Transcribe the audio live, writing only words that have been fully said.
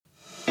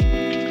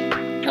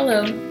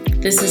Hello,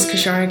 this is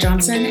Kashara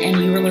Johnson, and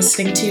you are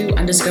listening to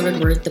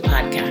Undiscovered Worth, the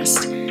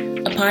podcast.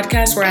 A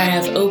podcast where I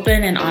have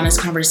open and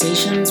honest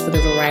conversations with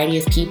a variety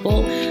of people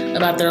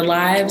about their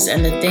lives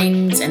and the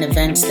things and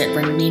events that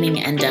bring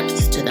meaning and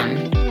depth to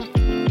them.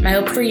 My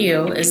hope for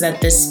you is that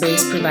this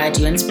space provides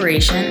you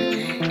inspiration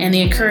and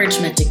the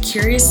encouragement to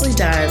curiously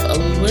dive a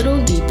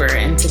little deeper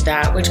into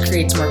that which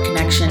creates more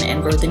connection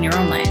and growth in your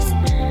own life.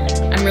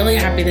 I'm really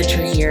happy that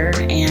you're here,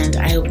 and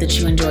I hope that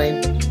you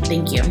enjoy.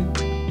 Thank you.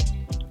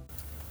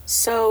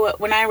 So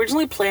when I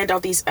originally planned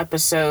out these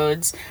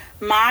episodes,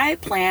 my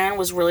plan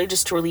was really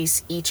just to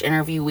release each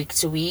interview week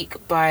to week,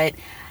 but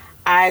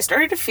I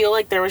started to feel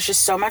like there was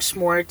just so much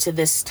more to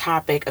this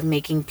topic of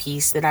making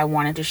peace that I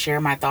wanted to share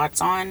my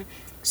thoughts on.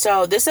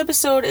 So this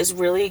episode is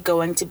really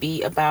going to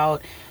be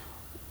about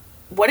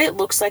what it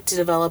looks like to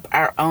develop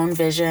our own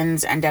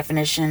visions and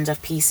definitions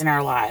of peace in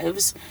our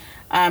lives.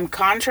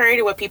 Contrary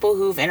to what people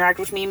who've interacted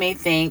with me may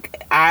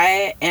think,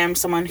 I am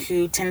someone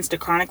who tends to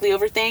chronically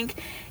overthink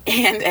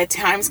and at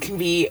times can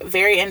be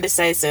very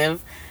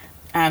indecisive.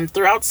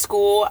 Throughout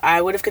school,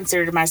 I would have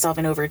considered myself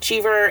an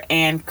overachiever,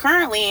 and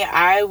currently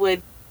I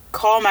would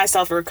call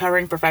myself a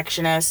recovering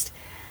perfectionist.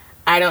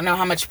 I don't know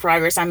how much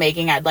progress I'm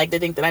making. I'd like to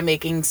think that I'm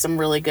making some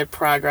really good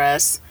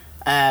progress.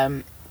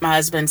 My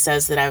husband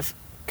says that I've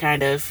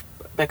kind of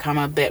become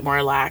a bit more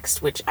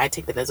relaxed, which I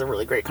take that as a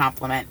really great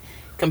compliment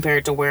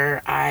compared to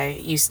where I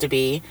used to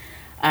be.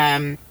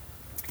 I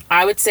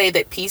would say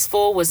that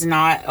peaceful was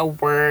not a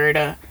word,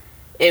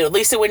 at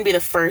least it wouldn't be the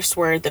first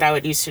word that I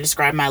would use to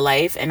describe my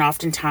life, and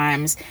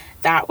oftentimes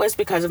that was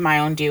because of my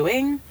own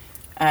doing.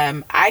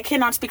 I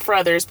cannot speak for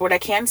others, but what I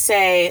can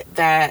say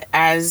that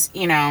as,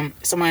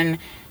 someone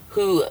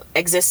who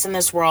exists in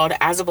this world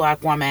as a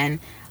Black woman,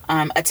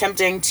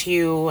 attempting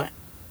to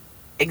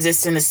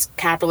exist in this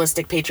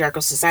capitalistic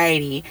patriarchal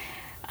society,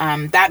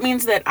 that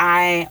means that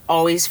I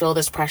always feel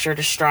this pressure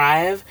to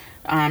strive,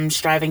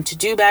 striving to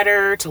do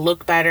better, to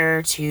look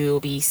better, to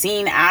be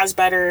seen as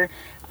better.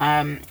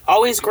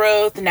 Always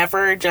growth,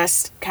 never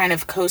just kind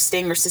of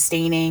coasting or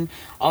sustaining,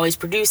 always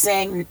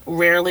producing,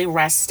 rarely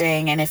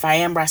resting. And if I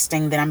am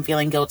resting, then I'm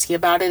feeling guilty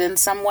about it in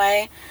some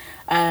way.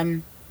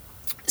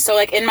 So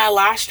in my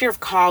last year of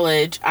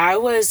college, I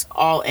was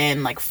all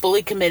in,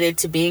 fully committed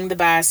to being the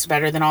best,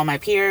 better than all my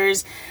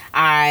peers.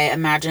 I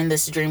imagined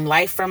this dream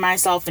life for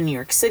myself in New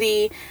York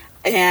City,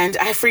 and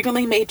I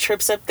frequently made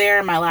trips up there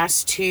in my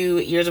last 2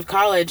 years of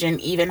college, and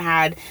even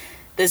had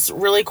this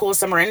really cool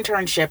summer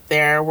internship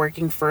there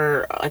working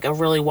for a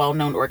really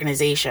well-known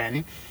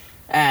organization.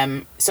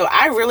 So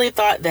I really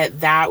thought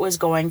that was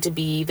going to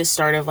be the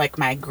start of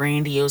my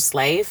grandiose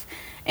life.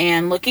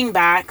 And looking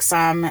back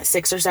some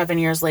 6 or 7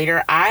 years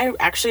later, I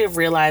actually have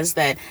realized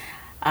that,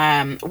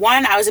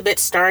 one, I was a bit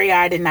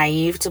starry-eyed and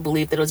naive to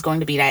believe that it was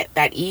going to be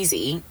that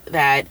easy,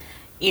 that,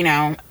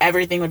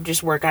 everything would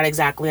just work out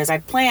exactly as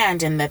I'd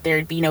planned and that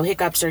there'd be no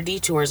hiccups or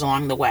detours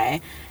along the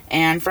way.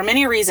 And for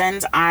many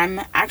reasons, I'm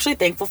actually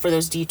thankful for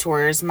those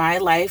detours. My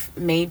life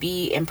may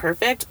be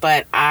imperfect,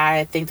 but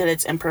I think that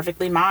it's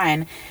imperfectly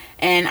mine.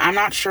 And I'm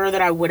not sure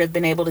that I would have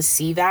been able to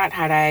see that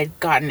had I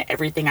gotten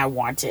everything I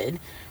wanted.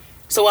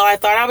 So while I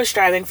thought I was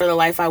striving for the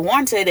life I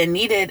wanted and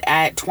needed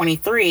at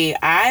 23,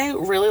 I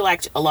really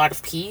liked a lot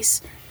of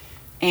peace.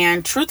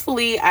 And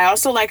truthfully, I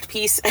also liked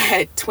peace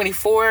at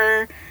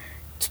 24,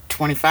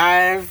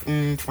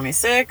 25,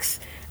 26.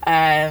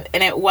 And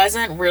it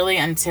wasn't really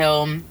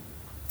until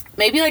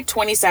maybe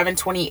 27,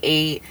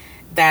 28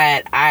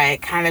 that I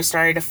kind of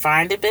started to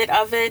find a bit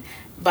of it.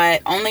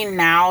 But only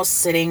now,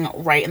 sitting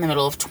right in the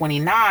middle of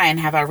 29,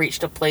 have I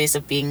reached a place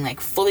of being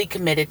fully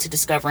committed to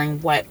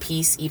discovering what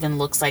peace even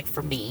looks like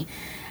for me.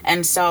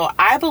 And so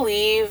I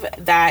believe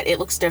that it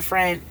looks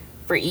different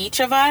for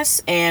each of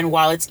us. And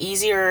while it's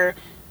easier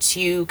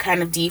to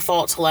kind of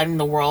default to letting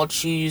the world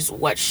choose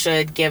what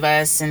should give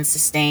us and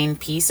sustain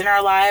peace in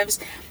our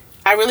lives,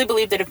 I really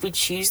believe that if we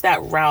choose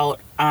that route,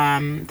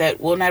 that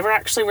we'll never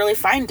actually really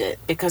find it,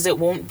 because it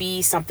won't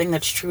be something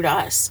that's true to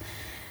us.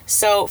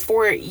 So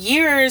for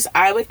years,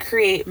 I would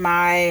create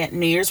my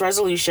New Year's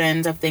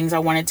resolutions of things I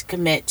wanted to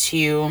commit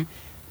to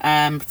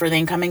for the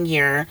incoming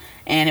year.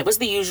 And it was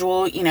the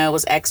usual, it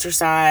was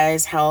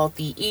exercise,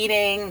 healthy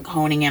eating,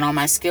 honing in on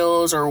my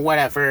skills or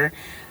whatever.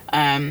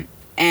 And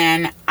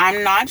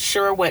I'm not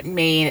sure what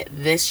made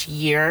this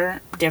year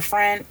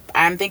different.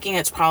 I'm thinking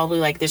it's probably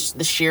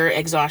the sheer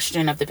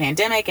exhaustion of the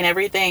pandemic and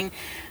everything.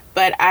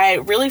 But I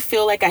really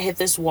feel like I hit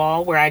this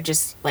wall where I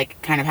just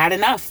kind of had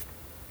enough.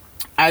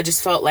 I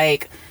just felt I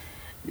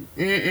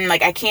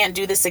can't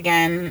do this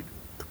again.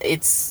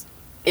 It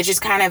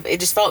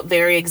just felt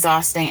very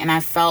exhausting, and I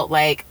felt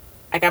like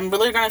I'm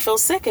really gonna feel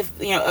sick if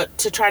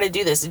to try to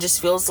do this. It just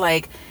feels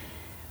like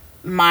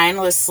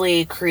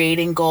mindlessly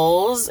creating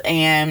goals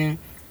and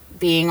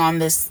being on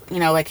this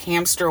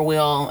hamster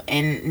wheel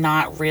and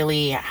not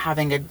really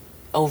having a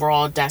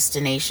overall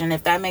destination,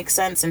 if that makes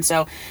sense. And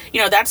so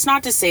that's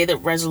not to say that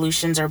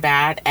resolutions are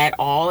bad at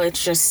all. It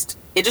just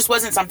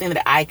wasn't something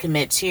that I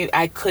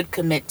could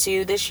commit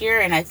to this year.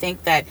 And I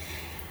think that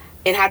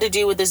it had to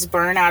do with this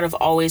burnout of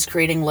always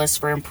creating lists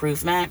for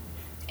improvement.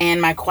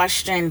 And my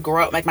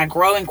my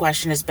growing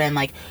question has been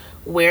like,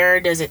 where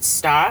does it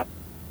stop?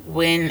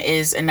 When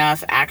is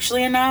enough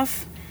actually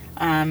enough?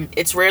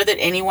 It's rare that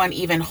anyone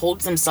even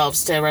holds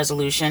themselves to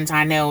resolutions.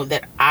 I know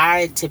that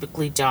I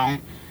typically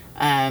don't.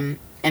 And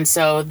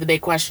so the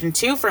big question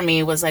too for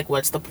me was like,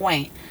 what's the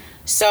point?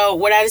 So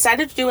what I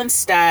decided to do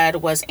instead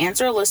was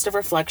answer a list of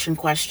reflection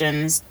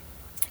questions.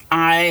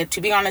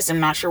 To be honest, I'm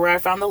not sure where I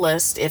found the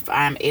list. If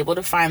I'm able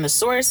to find the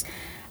source,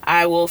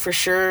 I will for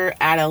sure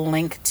add a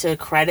link to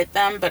credit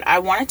them, but I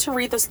wanted to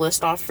read this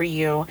list off for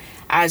you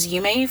as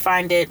you may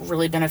find it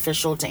really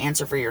beneficial to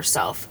answer for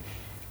yourself.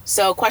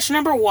 So, question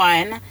number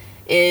 1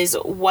 is,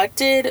 what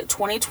did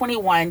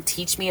 2021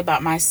 teach me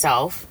about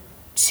myself?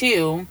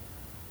 2,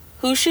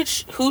 who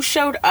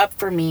showed up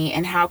for me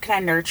and how can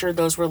I nurture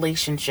those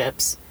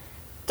relationships?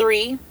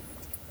 3,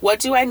 what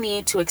do I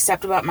need to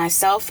accept about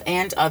myself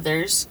and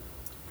others?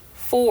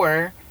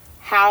 4,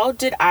 how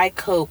did I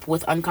cope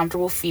with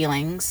uncomfortable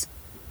feelings?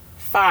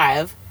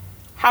 5,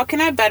 how can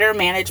I better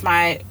manage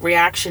my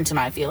reaction to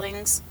my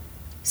feelings?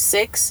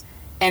 6,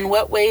 in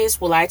what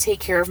ways will I take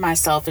care of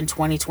myself in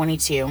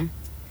 2022?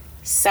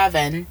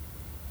 7,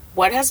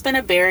 what has been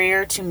a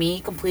barrier to me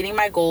completing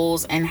my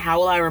goals and how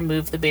will I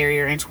remove the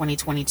barrier in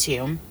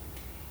 2022?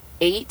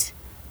 8,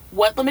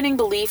 what limiting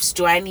beliefs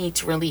do I need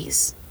to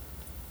release?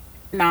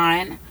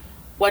 9,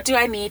 what do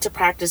I need to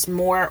practice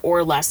more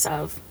or less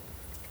of?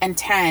 And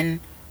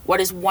 10, what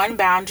is one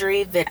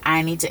boundary that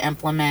I need to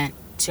implement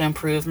to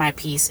improve my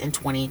peace in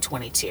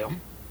 2022?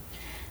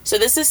 So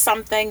this is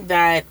something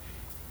that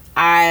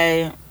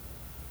I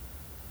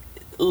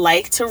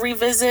like to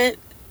revisit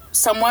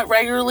somewhat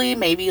regularly,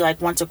 maybe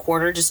like once a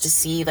quarter, just to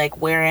see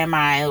like where am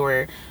I,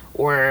 or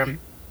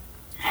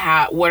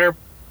how,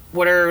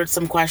 what are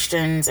some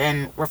questions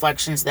and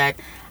reflections that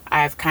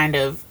I've kind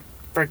of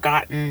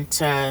forgotten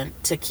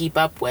to keep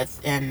up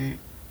with and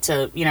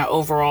to,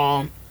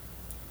 overall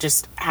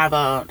just have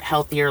a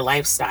healthier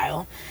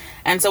lifestyle.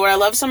 And so what I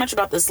love so much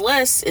about this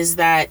list is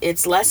that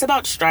it's less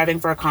about striving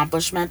for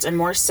accomplishments and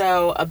more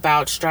so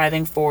about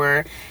striving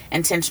for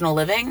intentional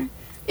living.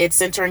 It's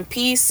centering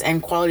peace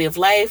and quality of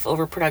life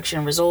over production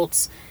and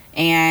results.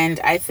 And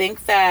I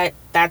think that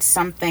that's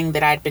something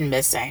that I'd been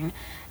missing.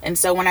 And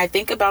so when I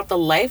think about the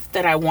life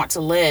that I want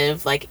to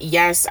live, like,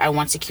 yes, I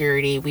want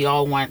security. We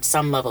all want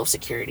some level of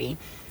security.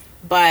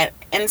 But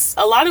in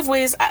a lot of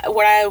ways,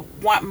 what I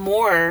want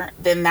more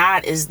than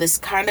that is this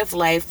kind of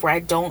life where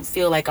I don't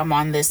feel like I'm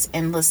on this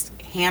endless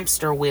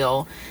hamster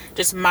wheel,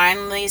 just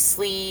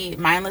mindlessly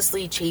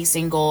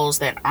chasing goals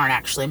that aren't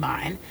actually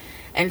mine.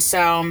 And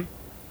so,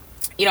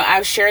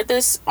 I've shared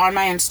this on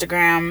my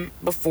Instagram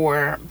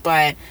before,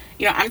 but,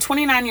 I'm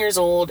 29 years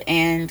old,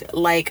 and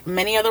like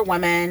many other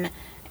women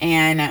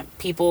and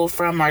people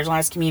from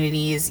marginalized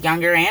communities,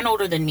 younger and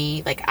older than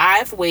me, like,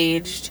 I've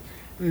waged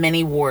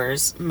many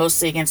wars,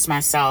 mostly against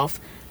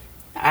myself.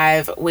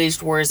 I've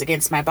waged wars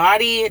against my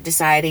body,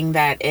 deciding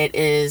that it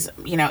is,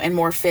 and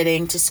more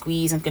fitting to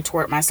squeeze and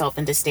contort myself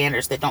into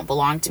standards that don't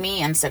belong to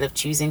me instead of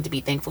choosing to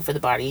be thankful for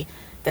the body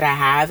that I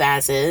have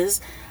as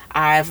is.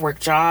 I've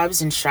worked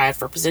jobs and strived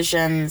for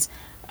positions,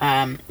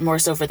 more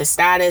so for the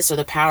status or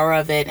the power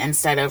of it,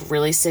 instead of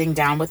really sitting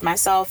down with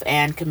myself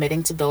and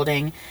committing to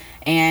building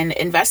and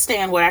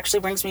investing in what actually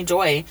brings me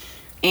joy.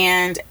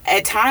 And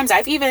at times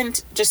I've even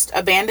just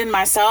abandoned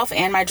myself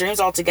and my dreams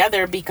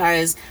altogether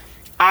because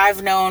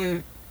I've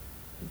known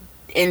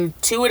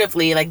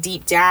intuitively, like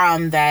deep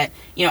down, that,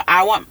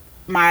 I want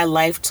my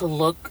life to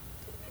look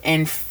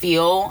and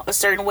feel a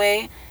certain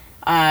way,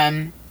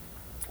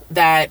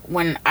 that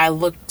when I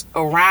looked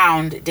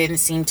around, it didn't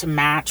seem to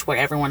match what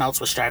everyone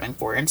else was striving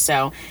for. And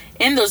so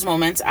in those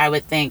moments, I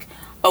would think,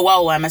 oh,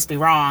 well, I must be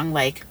wrong.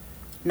 Like,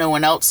 no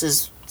one else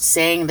is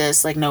saying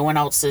this. Like, no one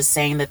else is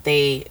saying that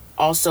they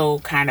also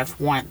kind of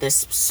want this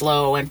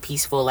slow and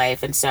peaceful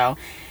life. And so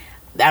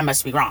that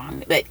must be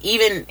wrong. But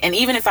even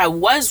if I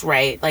was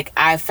right, like,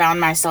 I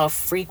found myself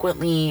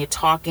frequently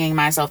talking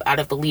myself out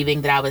of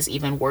believing that I was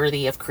even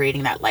worthy of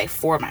creating that life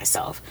for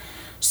myself.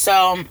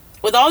 So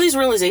with all these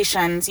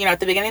realizations, at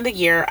the beginning of the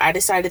year, I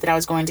decided that I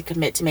was going to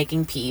commit to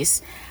making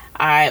peace.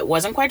 I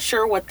wasn't quite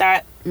sure what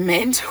that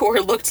meant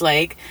or looked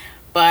like,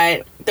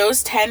 but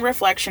those 10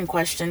 reflection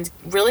questions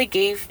really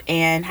gave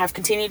and have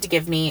continued to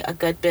give me a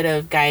good bit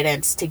of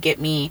guidance to get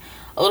me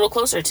a little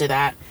closer to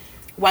that.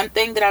 One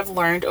thing that I've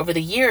learned over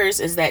the years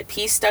is that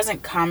peace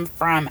doesn't come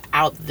from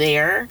out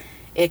there.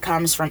 It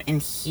comes from in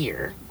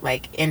here,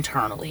 like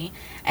internally.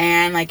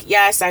 And like,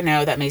 yes, I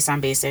know that may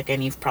sound basic,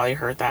 and you've probably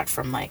heard that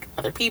from like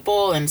other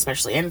people, and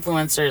especially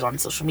influencers on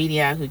social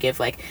media who give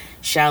like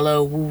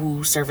shallow,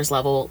 woo-woo, surface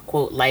level,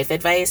 quote, life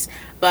advice.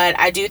 But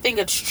I do think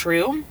it's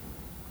true.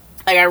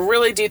 Like, I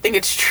really do think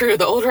it's true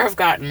the older I've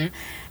gotten.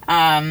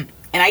 And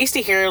I used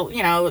to hear,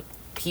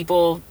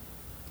 people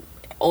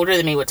older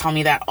than me would tell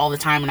me that all the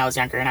time when I was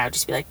younger, and I would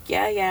just be like,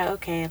 yeah,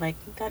 okay, like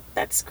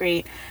that's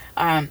great.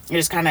 I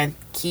just kind of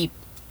keep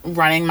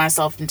running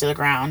myself into the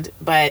ground.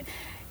 But,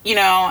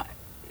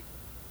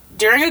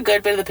 during a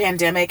good bit of the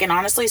pandemic, and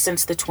honestly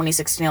since the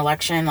 2016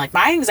 election, like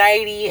my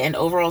anxiety and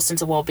overall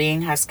sense of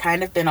well-being has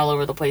kind of been all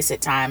over the place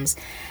at times.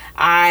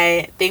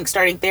 I think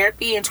starting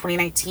therapy in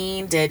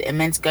 2019 did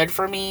immense good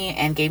for me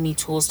and gave me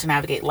tools to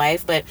navigate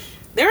life, but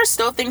there are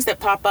still things that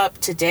pop up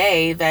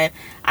today that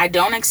I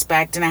don't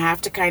expect, and I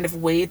have to kind of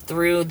wade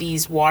through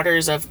these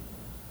waters of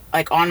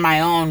like on my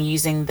own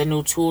using the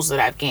new tools that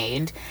I've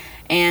gained.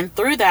 And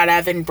through that,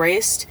 I've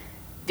embraced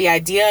the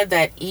idea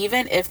that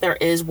even if there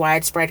is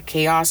widespread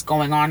chaos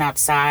going on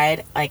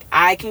outside, like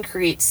I can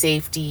create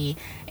safety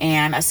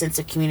and a sense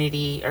of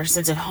community or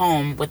sense of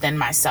home within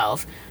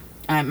myself.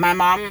 My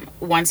mom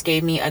once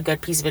gave me a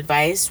good piece of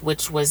advice,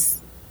 which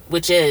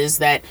is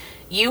that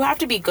you have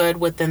to be good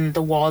within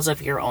the walls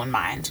of your own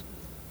mind.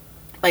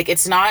 Like,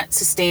 it's not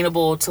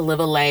sustainable to live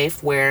a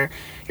life where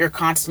you're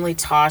constantly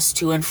tossed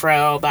to and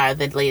fro by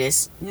the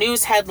latest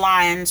news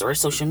headlines or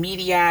social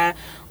media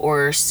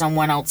or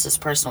someone else's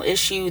personal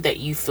issue that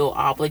you feel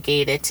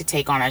obligated to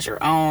take on as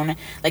your own.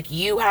 Like,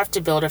 you have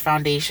to build a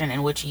foundation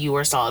in which you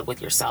are solid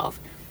with yourself.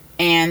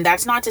 And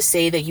that's not to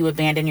say that you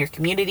abandon your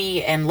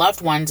community and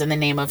loved ones in the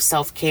name of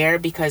self-care,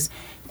 because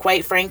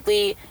quite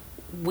frankly,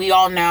 we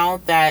all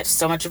know that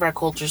so much of our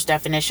culture's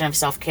definition of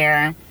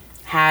self-care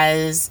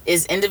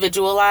is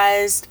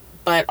individualized,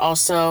 but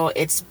also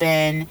it's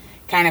been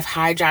kind of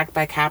hijacked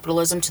by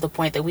capitalism to the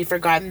point that we've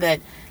forgotten that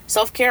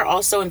self-care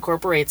also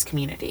incorporates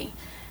community.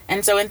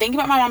 And so in thinking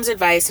about my mom's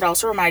advice, it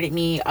also reminded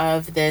me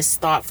of this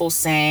thoughtful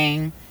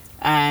saying,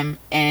 and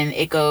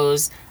it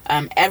goes,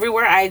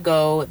 everywhere I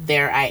go,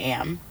 there I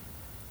am.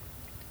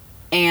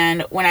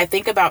 And when I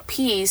think about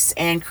peace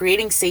and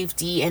creating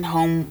safety and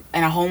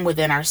a home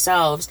within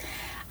ourselves,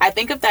 I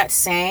think of that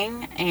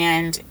saying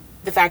and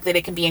the fact that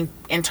it can be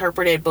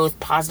interpreted both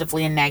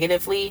positively and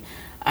negatively.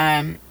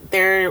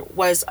 There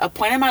was a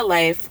point in my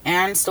life,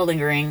 and still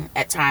lingering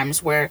at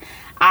times, where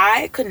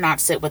I could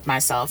not sit with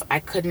myself. I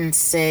couldn't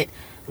sit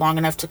long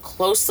enough to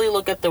closely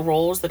look at the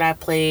roles that I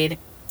played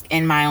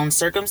in my own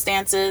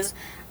circumstances.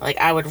 Like,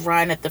 I would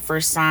run at the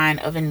first sign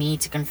of a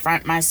need to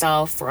confront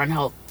myself for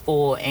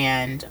unhelpful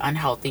and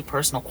unhealthy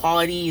personal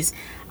qualities.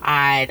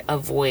 I'd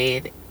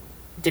avoid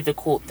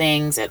difficult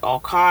things at all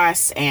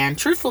costs, and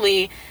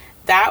truthfully,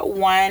 that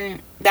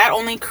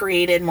only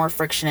created more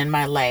friction in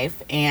my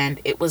life. And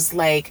it was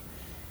like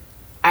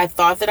I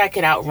thought that I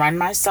could outrun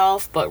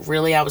myself, but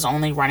really I was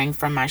only running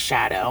from my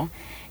shadow.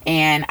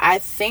 And I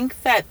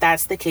think that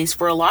that's the case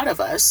for a lot of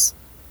us.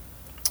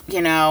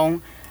 You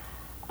know,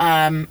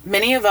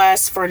 many of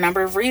us, for a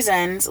number of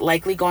reasons,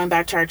 likely going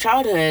back to our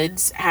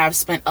childhoods, have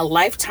spent a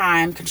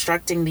lifetime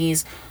constructing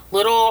these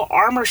little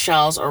armor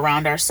shells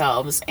around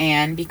ourselves.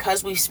 And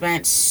because we've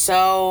spent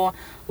so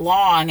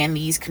long in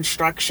these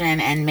construction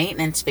and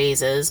maintenance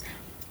phases,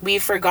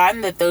 we've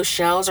forgotten that those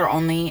shells are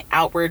only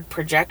outward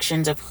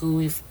projections of who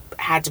we've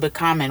had to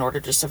become in order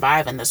to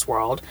survive in this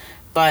world,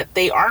 but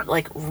they aren't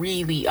like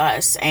really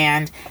us.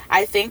 And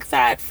I think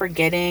that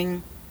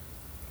forgetting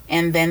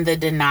and then the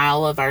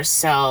denial of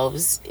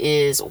ourselves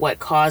is what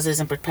causes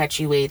and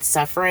perpetuates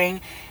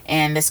suffering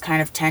and this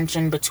kind of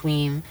tension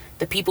between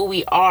the people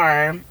we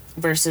are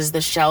versus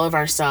the shell of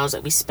ourselves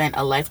that we spent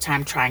a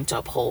lifetime trying to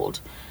uphold.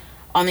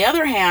 On the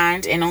other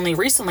hand, and only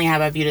recently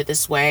have I viewed it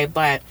this way,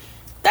 but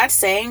that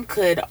saying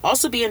could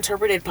also be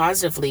interpreted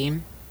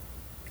positively.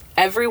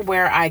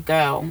 Everywhere I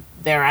go,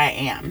 there I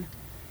am.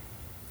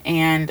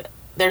 And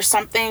there's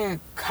something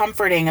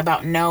comforting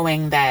about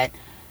knowing that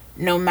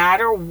no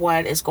matter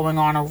what is going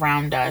on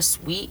around us,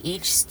 we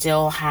each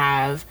still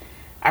have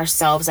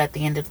ourselves at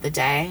the end of the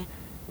day.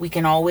 We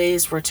can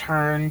always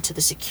return to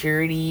the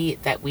security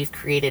that we've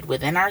created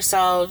within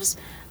ourselves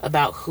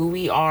about who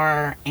we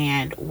are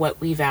and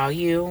what we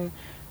value.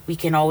 We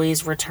can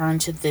always return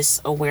to this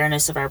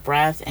awareness of our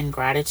breath and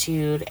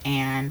gratitude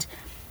and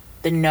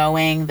the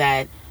knowing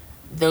that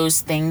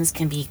those things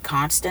can be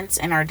constants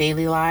in our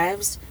daily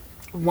lives.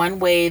 One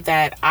way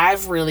that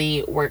I've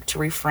really worked to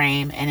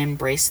reframe and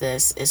embrace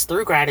this is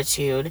through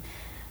gratitude,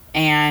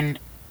 and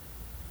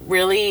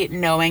really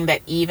knowing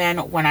that even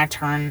when I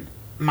turn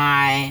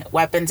my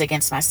weapons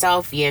against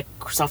myself via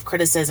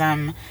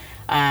self-criticism,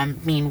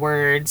 mean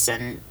words,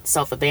 and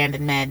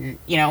self-abandonment,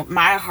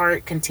 my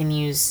heart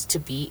continues to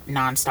beat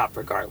nonstop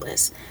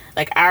regardless.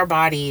 Like, our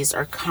bodies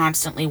are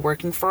constantly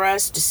working for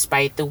us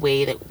despite the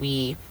way that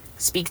we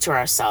speak to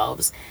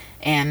ourselves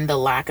and the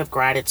lack of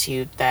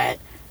gratitude that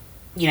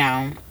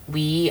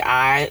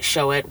I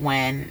show it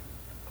when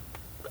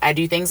I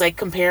do things like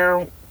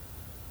compare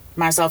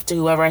myself to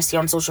whoever I see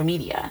on social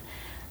media.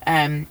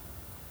 And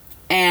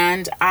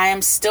I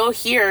am still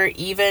here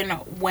even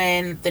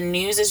when the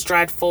news is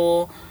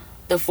dreadful,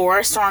 the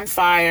forests are on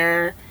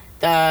fire,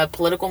 the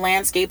political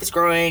landscape is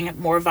growing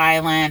more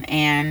violent,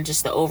 and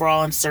just the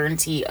overall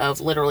uncertainty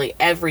of literally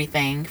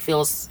everything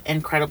feels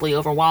incredibly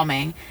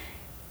overwhelming.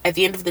 At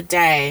the end of the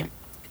day,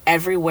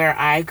 everywhere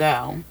I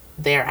go,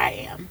 there I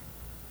am.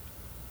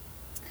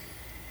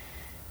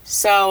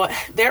 So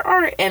there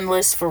are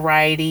endless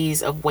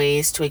varieties of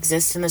ways to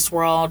exist in this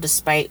world,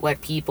 despite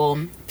what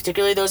people,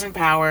 particularly those in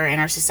power in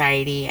our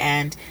society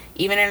and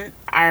even in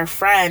our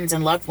friends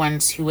and loved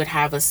ones who would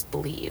have us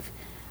believe,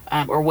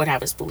 or would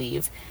have us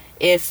believe.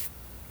 If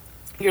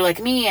you're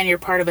like me and you're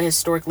part of a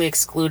historically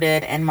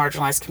excluded and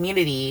marginalized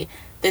community,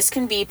 this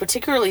can be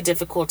particularly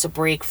difficult to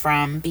break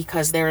from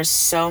because there is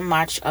so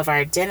much of our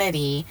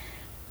identity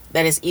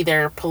that is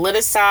either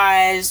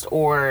politicized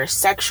or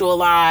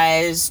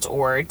sexualized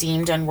or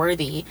deemed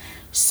unworthy.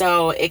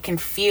 So it can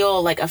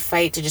feel like a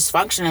fight to just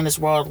function in this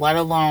world, let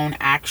alone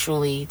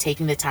actually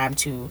taking the time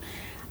to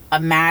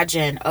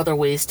imagine other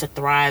ways to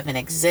thrive and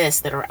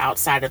exist that are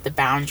outside of the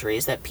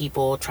boundaries that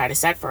people try to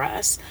set for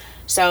us.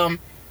 So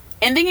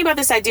in thinking about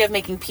this idea of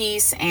making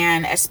peace,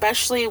 and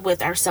especially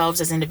with ourselves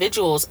as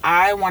individuals,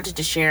 I wanted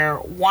to share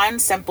one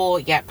simple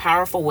yet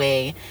powerful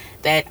way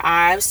that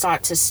I've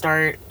sought to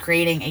start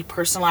creating a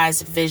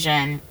personalized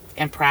vision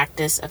and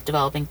practice of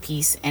developing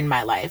peace in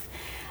my life.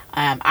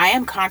 I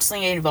am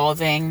constantly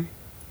evolving.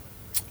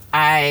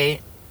 I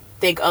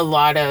think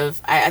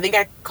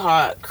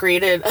I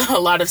created a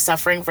lot of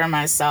suffering for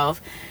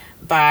myself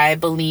by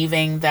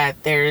believing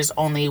that there's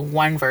only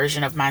one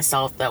version of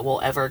myself that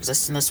will ever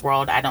exist in this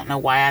world. I don't know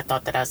why I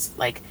thought that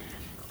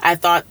I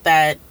thought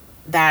that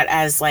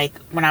as like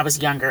when I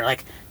was younger,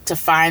 like to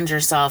find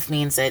yourself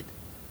means that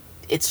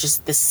it's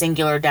just the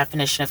singular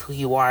definition of who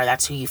you are.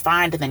 That's who you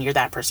find, and then you're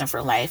that person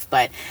for life.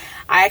 But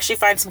I actually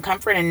find some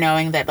comfort in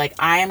knowing that like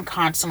I am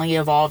constantly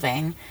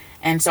evolving.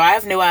 And so I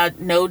have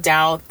no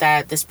doubt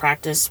that this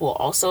practice will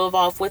also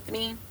evolve with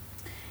me.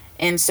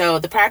 And so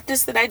the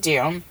practice that I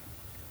do,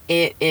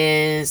 it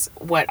is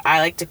what I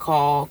like to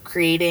call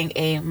creating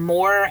a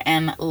more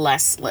and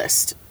less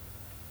list.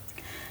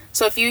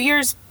 So a few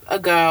years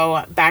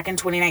ago, back in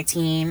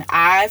 2019,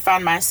 I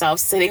found myself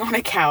sitting on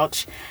a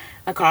couch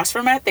across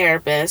from my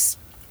therapist,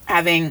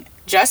 having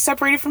just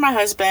separated from my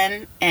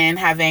husband and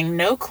having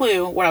no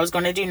clue what I was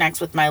going to do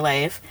next with my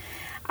life.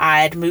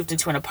 I'd moved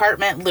into an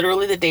apartment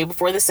literally the day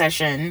before the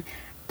session.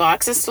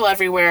 Boxes still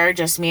everywhere,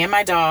 just me and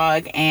my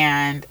dog.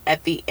 And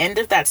at the end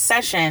of that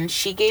session,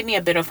 she gave me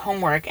a bit of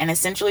homework and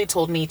essentially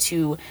told me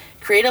to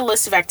create a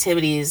list of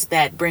activities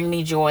that bring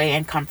me joy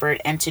and comfort,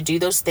 and to do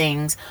those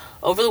things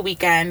over the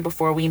weekend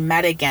before we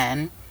met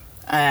again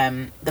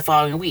the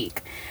following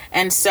week.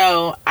 And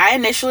so I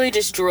initially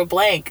just drew a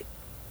blank.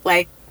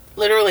 Like,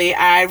 literally,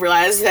 I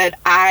realized that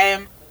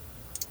I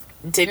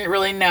didn't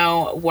really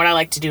know what I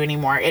like to do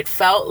anymore. It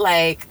felt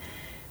like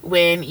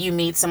when you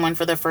meet someone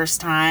for the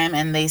first time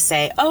and they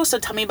say, "Oh, so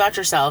tell me about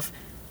yourself."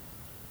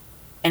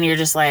 And you're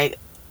just like,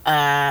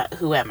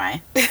 who am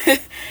I?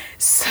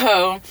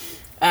 So,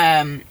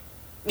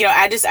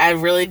 I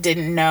really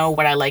didn't know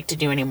what I liked to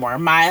do anymore.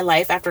 My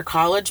life after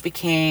college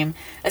became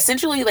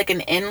essentially like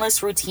an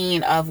endless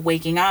routine of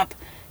waking up,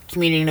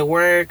 commuting to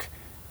work,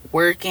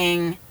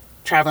 working,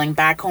 traveling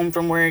back home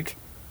from work,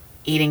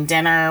 eating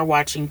dinner,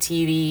 watching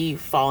TV,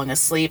 falling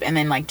asleep, and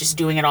then like just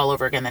doing it all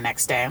over again the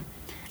next day.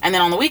 And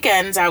then on the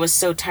weekends, I was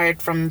so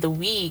tired from the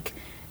week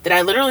that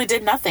I literally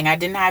did nothing. I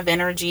didn't have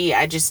energy.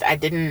 I just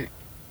didn't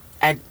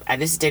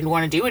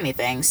want to do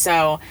anything.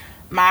 So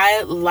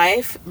my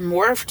life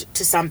morphed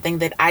to something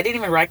that I didn't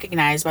even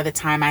recognize by the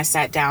time I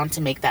sat down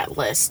to make that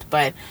list.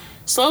 But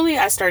slowly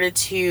I started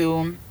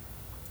to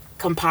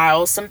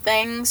compile some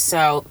things.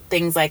 So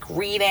things like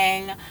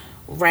reading,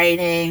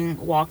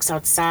 writing, walks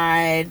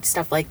outside,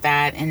 stuff like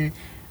that.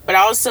 But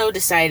I also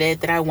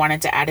decided that I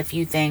wanted to add a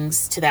few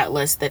things to that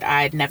list that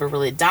I'd never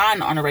really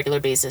done on a regular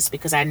basis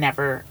because I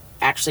never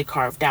actually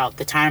carved out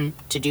the time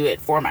to do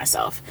it for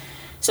myself.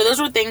 So those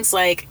were things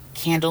like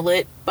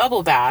candlelit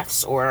bubble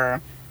baths,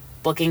 or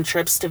booking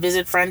trips to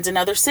visit friends in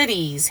other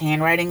cities,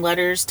 handwriting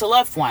letters to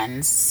loved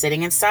ones,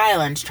 sitting in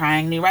silence,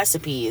 trying new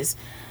recipes.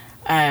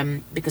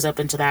 Because up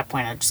until that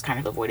point, I just kind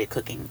of avoided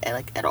cooking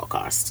at all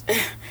costs.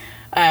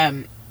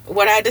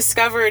 What I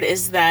discovered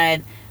is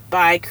that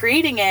by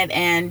creating it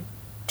and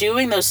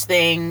doing those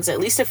things, at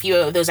least a few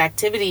of those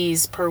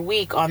activities per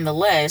week on the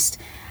list,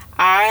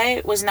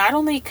 I was not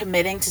only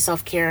committing to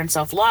self-care and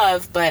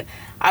self-love, but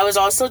I was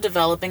also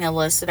developing a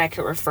list that I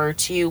could refer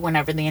to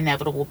whenever the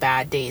inevitable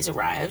bad days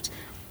arrived.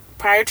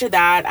 Prior to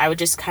that, I would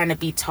just kind of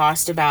be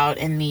tossed about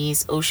in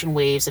these ocean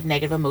waves of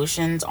negative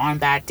emotions on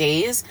bad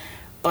days.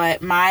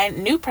 But my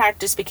new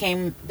practice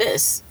became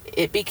this.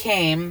 It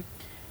became,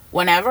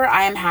 whenever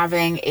I am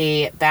having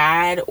a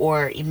bad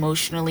or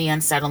emotionally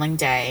unsettling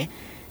day,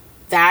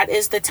 that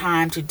is the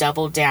time to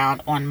double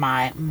down on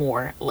my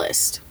more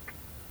list.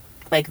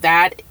 Like,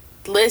 that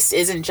list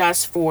isn't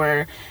just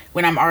for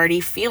when I'm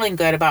already feeling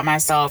good about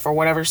myself or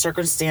whatever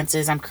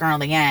circumstances I'm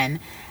currently in.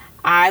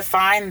 I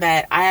find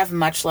that I have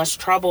much less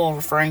trouble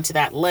referring to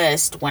that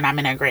list when I'm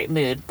in a great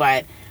mood,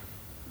 but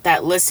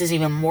that list is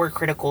even more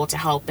critical to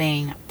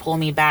helping pull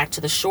me back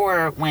to the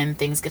shore when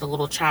things get a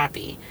little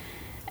choppy.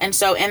 And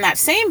so in that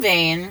same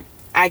vein,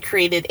 I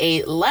created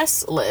a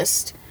less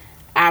list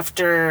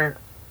after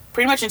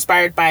pretty much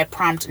inspired by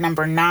prompt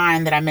number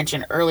 9 that I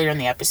mentioned earlier in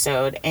the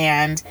episode.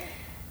 And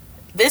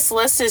this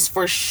list is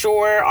for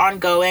sure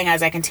ongoing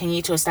as I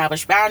continue to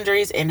establish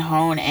boundaries and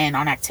hone in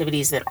on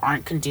activities that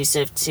aren't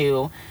conducive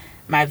to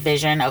my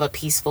vision of a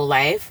peaceful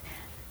life.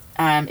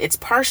 It's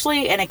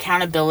partially an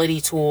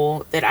accountability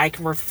tool that I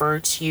can refer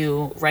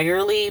to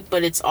regularly,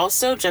 but it's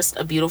also just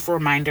a beautiful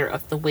reminder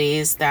of the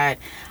ways that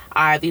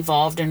I've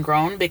evolved and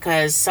grown,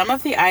 because some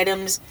of the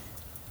items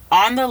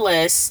on the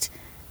list,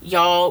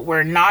 y'all,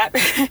 were not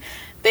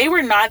they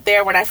were not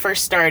there when I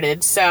first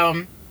started.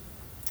 So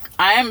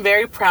I am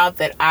very proud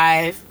that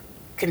I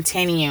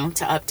continue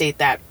to update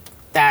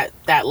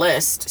that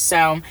list.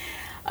 So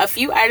a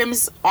few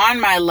items on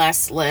my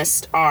less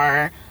list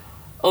are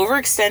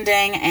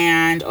overextending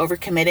and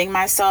overcommitting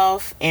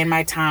myself and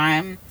my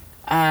time.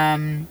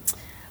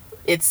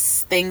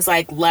 It's things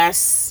like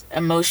less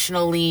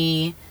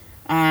emotionally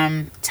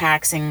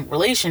taxing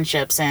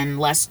relationships and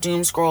less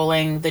doom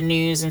scrolling the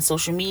news and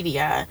social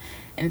media.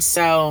 And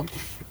so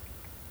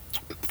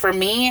for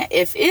me,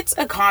 if it's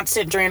a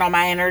constant drain on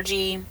my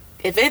energy,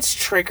 if it's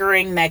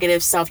triggering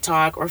negative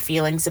self-talk or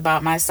feelings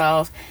about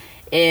myself,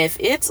 if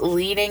it's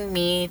leading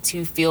me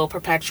to feel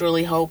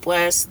perpetually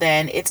hopeless,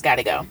 then it's got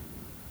to go.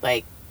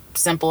 Like,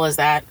 simple as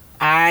that.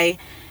 I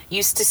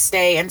used to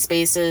stay in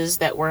spaces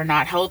that were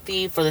not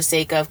healthy for the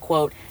sake of,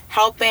 quote,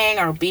 helping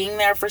or being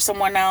there for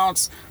someone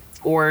else,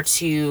 or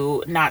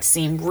to not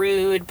seem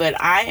rude, but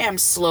I am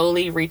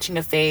slowly reaching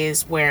a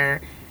phase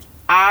where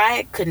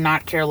I could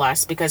not care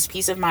less, because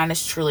peace of mind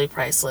is truly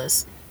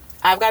priceless.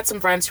 I've got some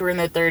friends who are in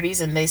their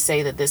 30s, and they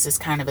say that this is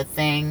kind of a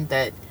thing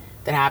that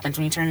happens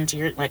when you turn into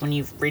your, like when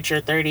you reach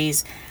your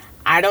 30s.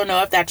 I don't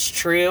know if that's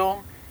true.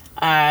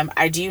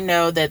 I do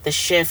know that the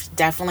shift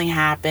definitely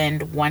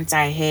happened once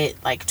I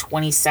hit like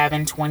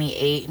 27,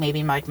 28,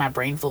 maybe like my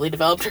brain fully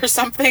developed or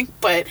something,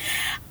 but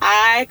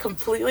I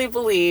completely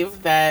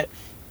believe that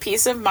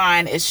peace of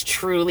mind is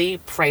truly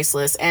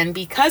priceless. And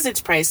because it's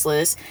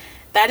priceless,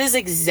 that is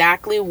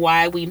exactly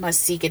why we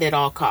must seek it at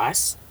all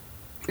costs.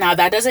 Now,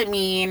 that doesn't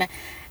mean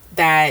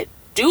that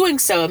doing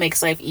so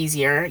makes life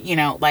easier. You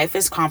know, life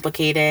is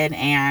complicated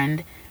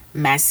and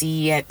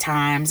messy at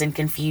times and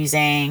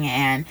confusing,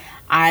 and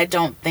I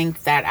don't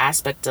think that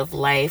aspect of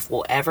life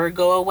will ever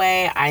go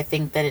away. I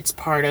think that it's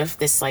part of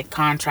this like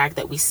contract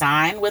that we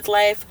sign with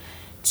life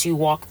to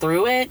walk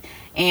through it.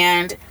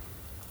 And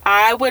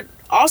I would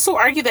also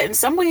argue that in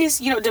some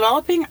ways, you know,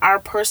 developing our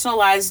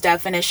personalized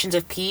definitions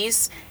of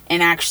peace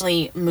and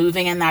actually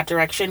moving in that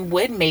direction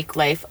would make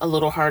life a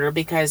little harder,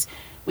 because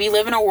we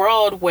live in a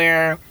world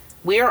where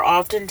we are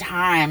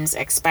oftentimes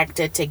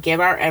expected to give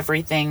our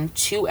everything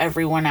to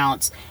everyone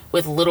else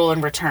with little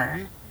in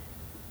return.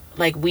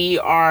 Like, we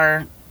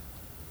are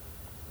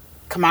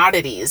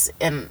commodities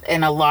in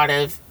a lot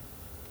of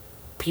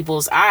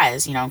people's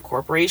eyes, you know,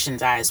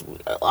 corporations' eyes.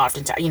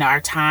 Oftentimes, you know,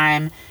 our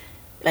time,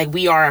 like,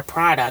 we are a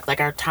product.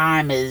 Like, our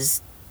time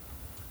is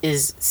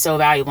so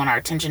valuable and our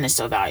attention is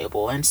so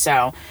valuable. And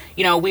so,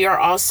 you know, we are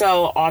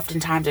also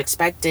oftentimes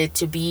expected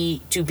to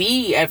be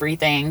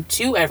everything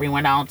to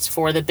everyone else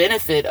for the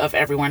benefit of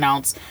everyone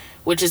else,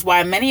 which is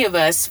why many of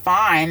us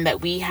find that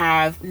we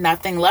have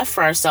nothing left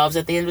for ourselves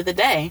at the end of the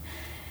day.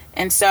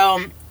 And so,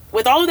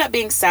 with all of that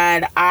being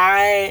said,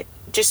 I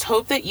just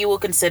hope that you will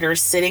consider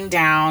sitting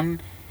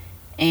down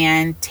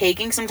and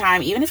taking some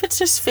time, even if it's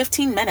just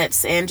 15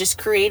 minutes, and just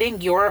creating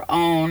your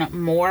own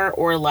more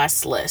or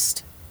less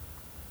list.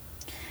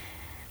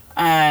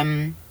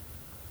 The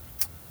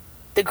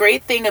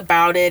great thing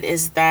about it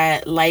is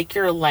that, like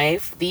your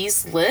life,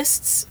 these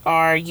lists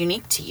are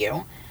unique to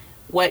you.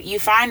 What you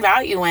find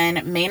value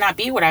in may not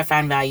be what I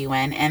find value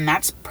in, and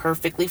that's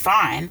perfectly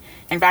fine.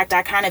 In fact,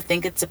 I kind of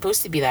think it's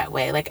supposed to be that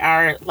way. Like,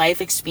 our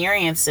life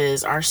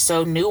experiences are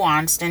so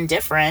nuanced and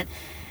different,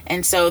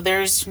 and so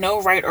there's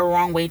no right or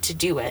wrong way to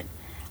do it.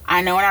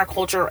 I know in our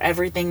culture,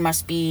 everything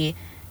must be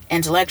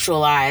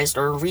intellectualized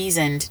or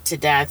reasoned to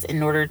death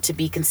in order to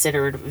be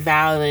considered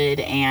valid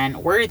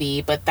and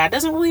worthy, but that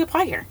doesn't really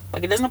apply here.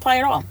 Like, it doesn't apply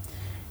at all.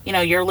 You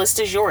know, your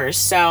list is yours.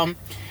 So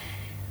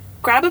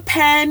grab a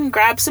pen,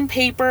 grab some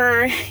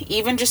paper,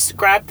 even just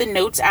grab the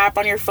Notes app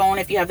on your phone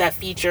if you have that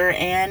feature,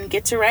 and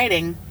get to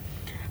writing.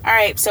 All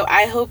right, so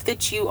I hope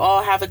that you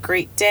all have a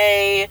great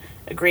day,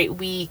 a great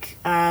week.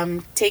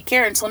 Take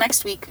care until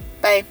next week.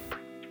 Bye.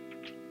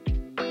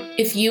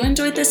 If you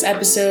enjoyed this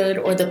episode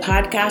or the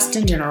podcast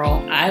in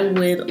general, I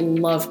would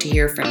love to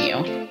hear from you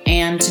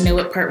and to know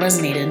what part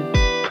resonated.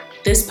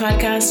 This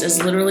podcast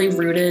is literally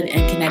rooted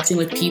in connecting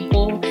with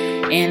people,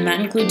 and that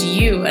includes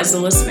you as the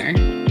listener.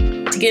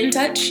 To get in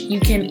touch, you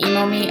can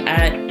email me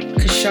at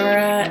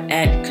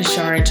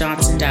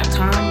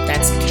kashara@kasharajohnson.com.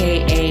 That's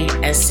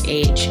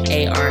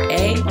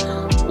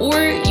KASHARA. Or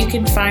you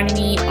can find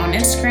me on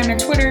Instagram and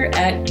Twitter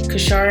at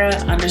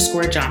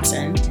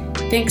Kashara_Johnson.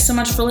 Thanks so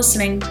much for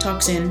listening.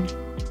 Talk soon.